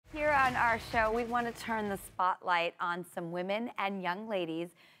on our show, we want to turn the spotlight on some women and young ladies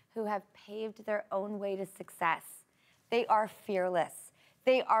who have paved their own way to success. They are fearless.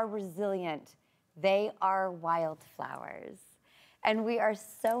 They are resilient. They are wildflowers. And we are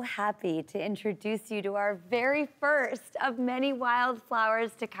so happy to introduce you to our very first of many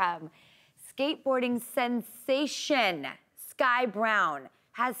wildflowers to come. Skateboarding sensation Sky Brown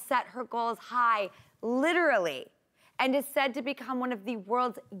has set her goals high, literally, and is said to become one of the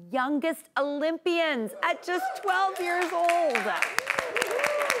world's youngest Olympians at just 12 years old.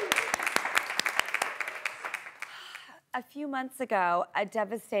 A few months ago, a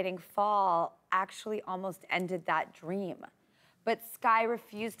devastating fall actually almost ended that dream. But Sky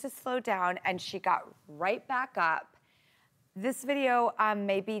refused to slow down and she got right back up. This video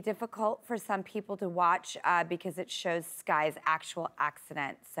may be difficult for some people to watch because it shows Sky's actual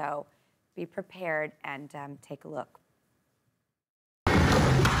accident. So be prepared and take a look.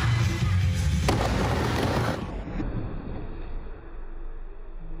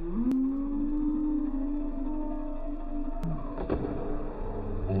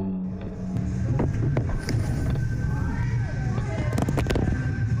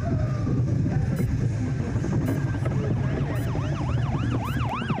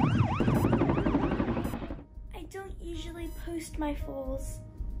 Post my falls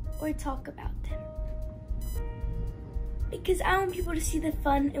or talk about them because I want people to see the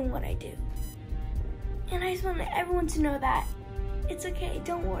fun in what I do, and I just want everyone to know that it's okay.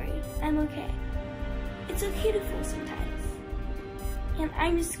 Don't worry, I'm okay. It's okay to fall sometimes, and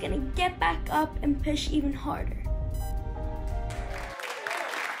I'm just gonna get back up and push even harder.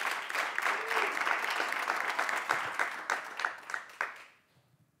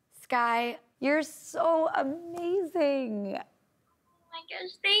 Sky, you're so amazing. Oh my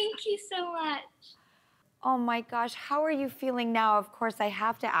gosh, thank you so much. Oh my gosh, how are you feeling now? Of course, I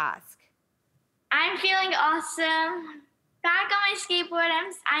have to ask. I'm feeling awesome. Back on my skateboard,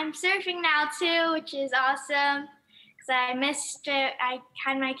 I'm surfing now too, which is awesome because I missed it. I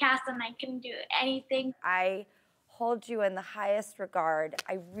had my cast and I couldn't do anything. I hold you in the highest regard.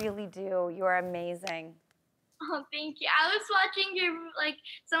 I really do. You're amazing. Oh, thank you. I was watching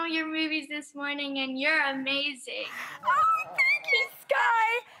some of your movies this morning, and you're amazing. Oh, thank you,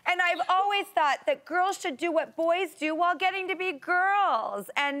 Sky. And I've always thought that girls should do what boys do while getting to be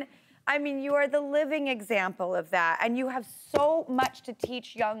girls. And I mean, you are the living example of that. And you have so much to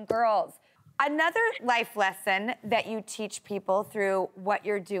teach young girls. Another life lesson that you teach people through what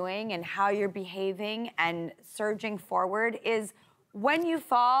you're doing and how you're behaving and surging forward is when you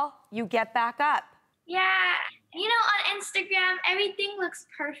fall, you get back up. Yeah, you know, on Instagram, everything looks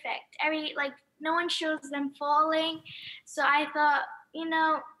perfect. No one shows them falling. So I thought, you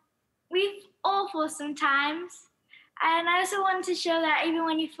know, we all fall sometimes. And I also wanted to show that even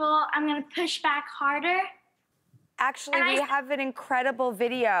when you fall, I'm gonna push back harder. Actually, we have an incredible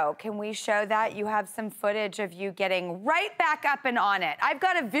video. Can we show that? You have some footage of you getting right back up and on it. I've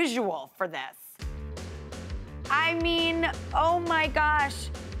got a visual for this. I mean, oh my gosh.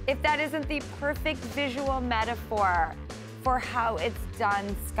 If that isn't the perfect visual metaphor for how it's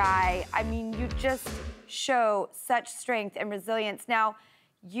done, Sky, I mean, you just show such strength and resilience. Now,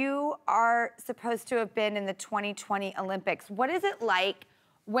 you are supposed to have been in the 2020 Olympics. What is it like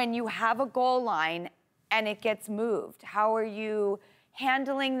when you have a goal line and it gets moved? How are you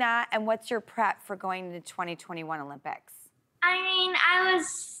handling that, and what's your prep for going to the 2021 Olympics? I mean, I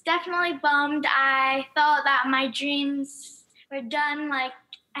was definitely bummed. I thought that my dreams were done,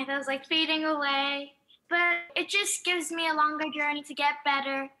 I thought it was fading away, but it just gives me a longer journey to get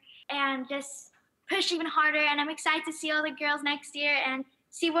better and just push even harder. And I'm excited to see all the girls next year and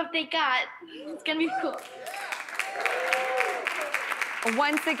see what they got. It's gonna be cool.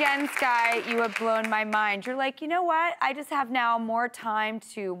 Once again, Sky, you have blown my mind. You're like, you know what? I just have now more time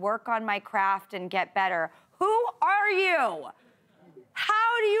to work on my craft and get better. Who are you?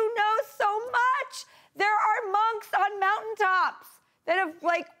 How do you know so much? There are monks on mountaintops that have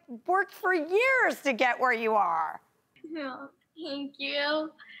worked for years to get where you are. Oh, thank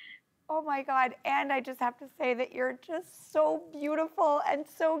you. Oh my God, and I just have to say that you're just so beautiful and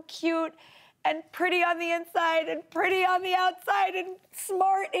so cute and pretty on the inside and pretty on the outside and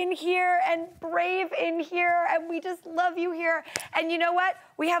smart in here and brave in here, and we just love you here. And you know what?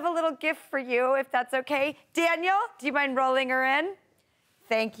 We have a little gift for you, if that's okay. Daniel, do you mind rolling her in?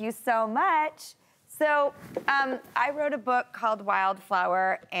 Thank you so much. So I wrote a book called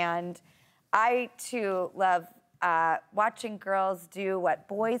Wildflower, and I, too, love watching girls do what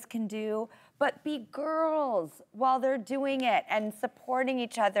boys can do, but be girls while they're doing it and supporting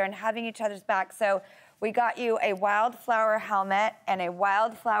each other and having each other's back. So We got you a Wildflower helmet and a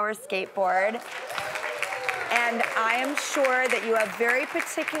Wildflower skateboard. And I am sure that you have very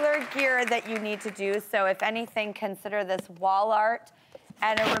particular gear that you need to do. So if anything, consider this wall art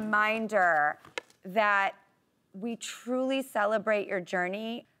and a reminder that we truly celebrate your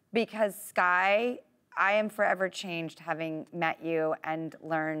journey, because Sky, I am forever changed having met you and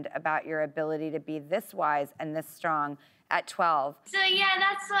learned about your ability to be this wise and this strong at 12. So yeah,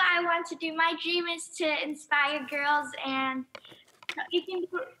 that's what I want to do. My dream is to inspire girls, and you can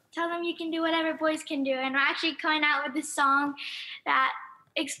tell them you can do whatever boys can do. And we're actually coming out with a song that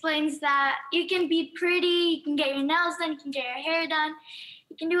explains that you can be pretty, you can get your nails done, you can get your hair done,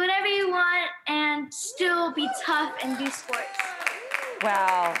 you can do whatever you want and still be tough and do sports.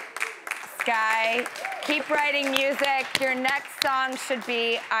 Well, Sky, keep writing music. Your next song should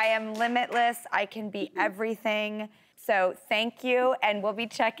be I Am Limitless, I Can Be Everything. So thank you, and we'll be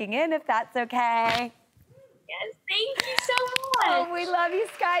checking in if that's okay. Yes, thank you so much. Oh, we love you,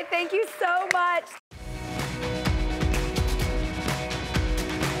 Sky. Thank you so much.